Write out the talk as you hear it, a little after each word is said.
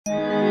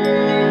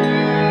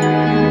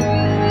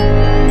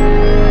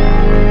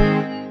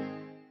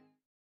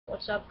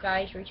What's up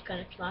guys, Rich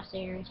Connect Master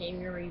here, and today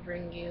I'm going to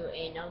bring you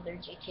another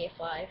GTA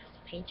 5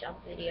 paint job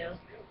video.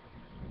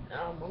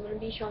 I'm going to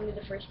be showing you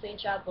the first paint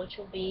job, which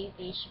will be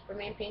the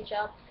Superman paint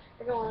job.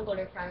 You're going to want to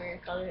go to primary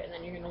color, and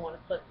then you're going to want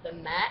to put the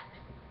matte,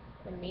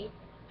 the meat,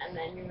 and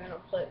then you're going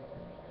to put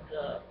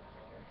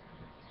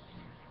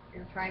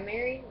your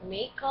primary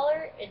matte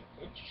color. It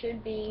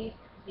should be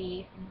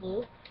the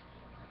blue,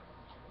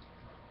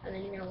 and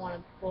then you're going to want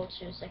to go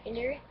to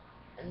secondary,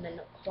 and then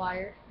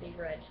acquire the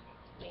red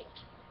matte.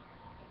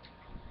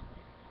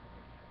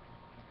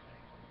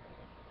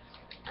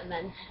 And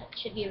then it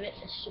should give it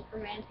a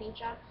Superman paint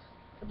job.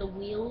 For the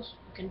wheels,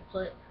 you can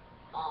put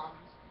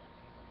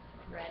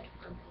red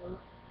or blue,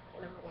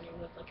 whatever one you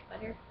would like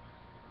better.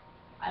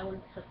 I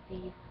would put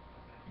the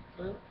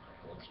blue,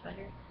 it looks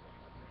better.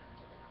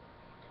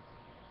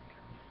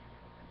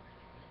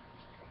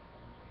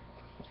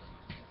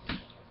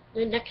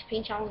 The next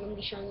paint job I'm going to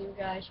be showing you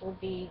guys will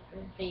be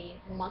the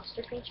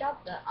monster paint job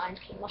that I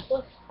came up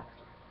with.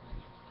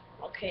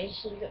 Okay,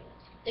 so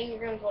then you're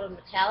going to go to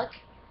metallic,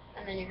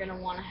 and then you're going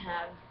to want to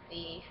have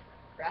the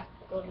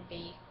go to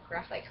the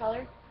graphite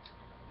color,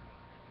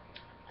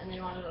 and then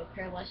you want to go to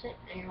pearlescent,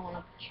 and you want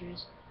to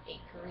choose a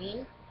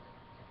green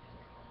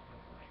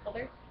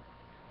color,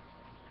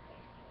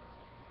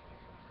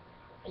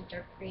 a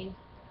dark green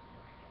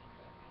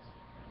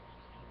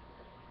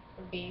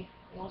would be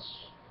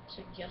most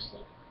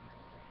suggested,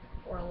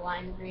 or a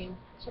lime green,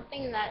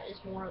 something that is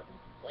more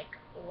like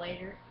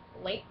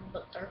light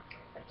but dark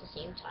at the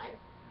same time.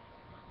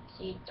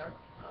 See, dark,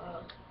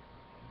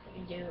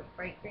 you can do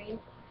bright green,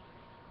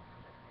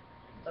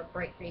 but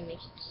bright green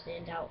makes it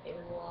stand out a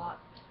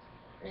lot.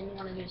 And then you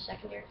want to do a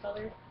secondary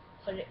color,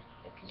 put it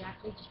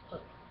exactly, just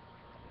put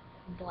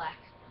black,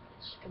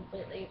 just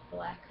completely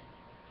black,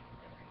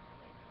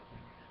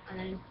 and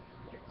then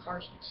your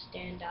car should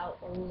stand out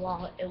a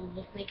lot. It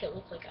will make it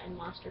look like a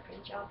monster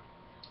paint job.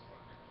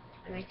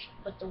 And make sure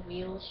to put the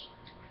wheels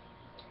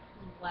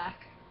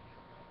black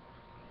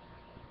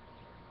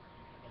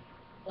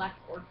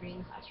or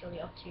green, that's really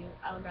up to you.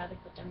 I would rather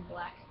put them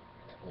black.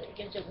 It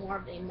gives it more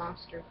of a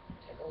monster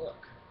type of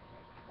look.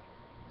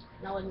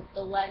 Now, in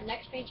the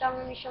next paint job I'm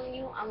going to be showing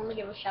you, I want to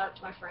give a shout out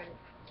to my friend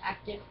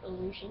Active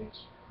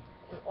Illusions,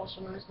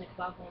 also known as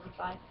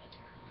NickBob115,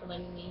 for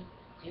letting me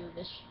do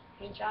this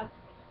paint job.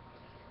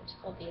 It's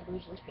called the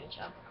Illusions paint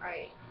job.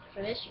 Alright,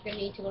 for this you're going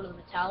to need to go to the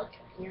metallic,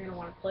 and you're going to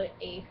want to put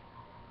a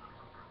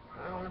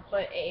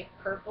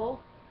purple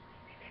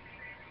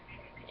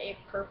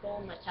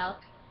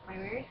metallic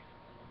primary.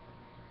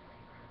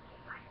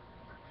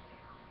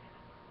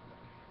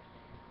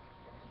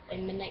 A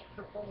midnight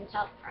purple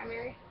metallic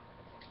primary,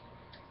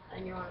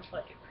 and you want to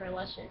put a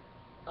pearlescent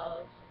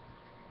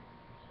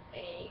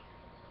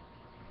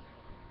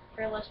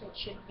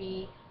should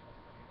be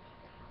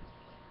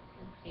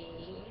let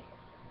me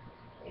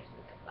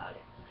think about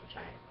it. I'm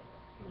trying to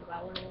think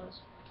about what it was.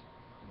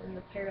 And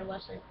the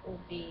pearlescent will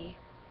be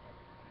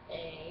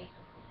a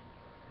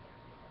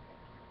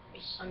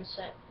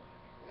sunset,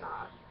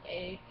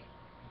 a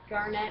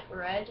garnet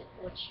red,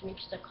 which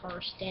makes the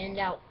car stand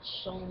out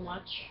so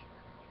much.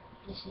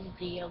 This is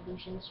the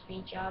Illusions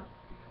paint job.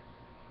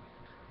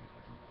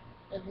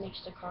 It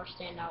makes the car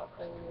stand out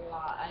a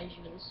lot, as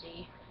you can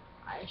see.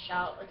 I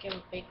give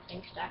a big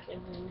thanks to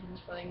Active Illusions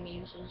for letting me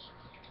use his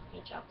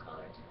paint job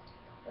color.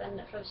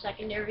 Then for the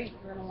secondary,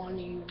 we're going to want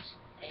to use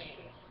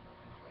a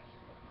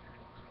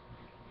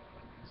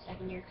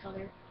secondary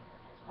color,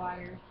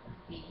 acquire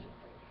the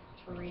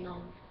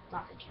Torino,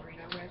 not the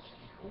Torino red.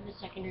 In the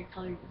secondary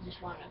color, you just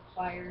want to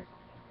acquire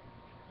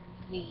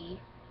the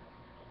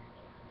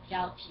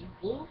Galaxy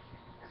Blue,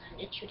 and then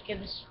it should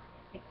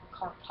make the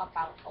car pop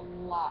out a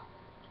lot.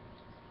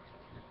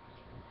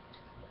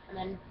 And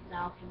then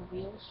now for the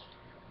wheels,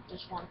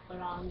 just want to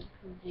put on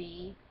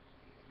the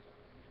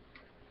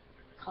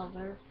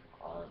color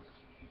of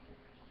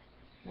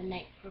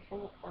midnight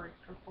purple, or a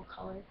purple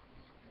color,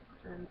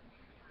 or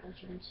as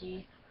you can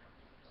see,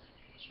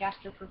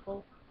 shafter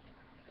purple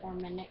or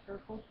midnight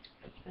purple,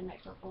 which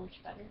midnight purple looks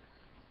better.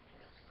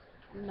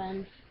 And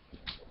then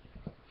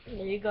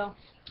there you go.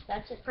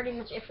 That's pretty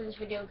much it for this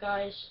video,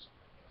 guys.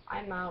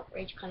 I'm out.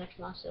 Rage Connect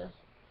Massa.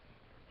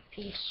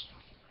 Peace.